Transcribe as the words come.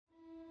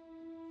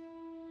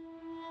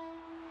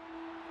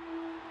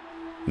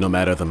No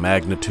matter the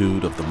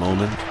magnitude of the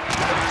moment,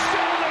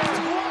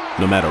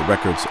 no matter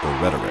records or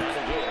rhetoric,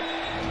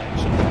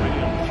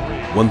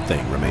 one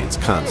thing remains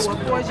constant.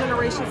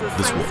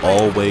 This will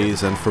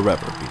always and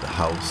forever be the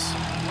house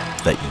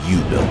that you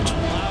built,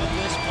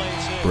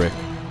 brick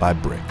by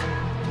brick,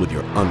 with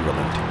your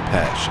unrelenting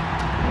passion.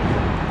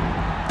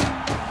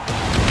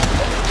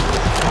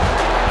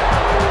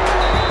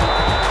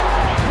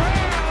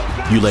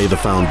 You lay the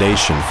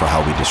foundation for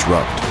how we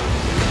disrupt.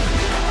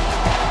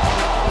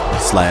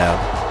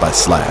 Slab by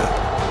slab,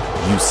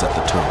 you set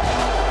the tone.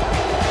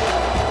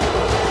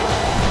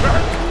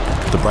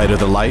 The brighter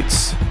the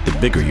lights, the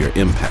bigger your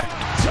impact.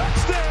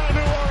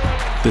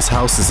 This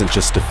house isn't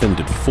just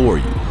defended for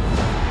you,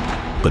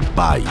 but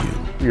by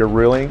you. You're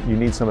reeling, you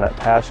need some of that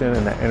passion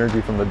and that energy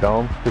from the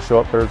Dome to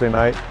show up Thursday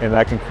night, and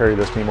that can carry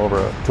this team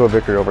over to a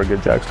victory over a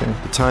good Jags team.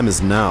 The time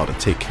is now to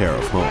take care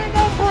of home.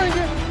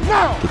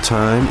 The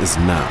time is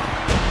now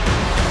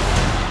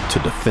to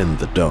defend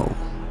the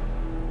Dome.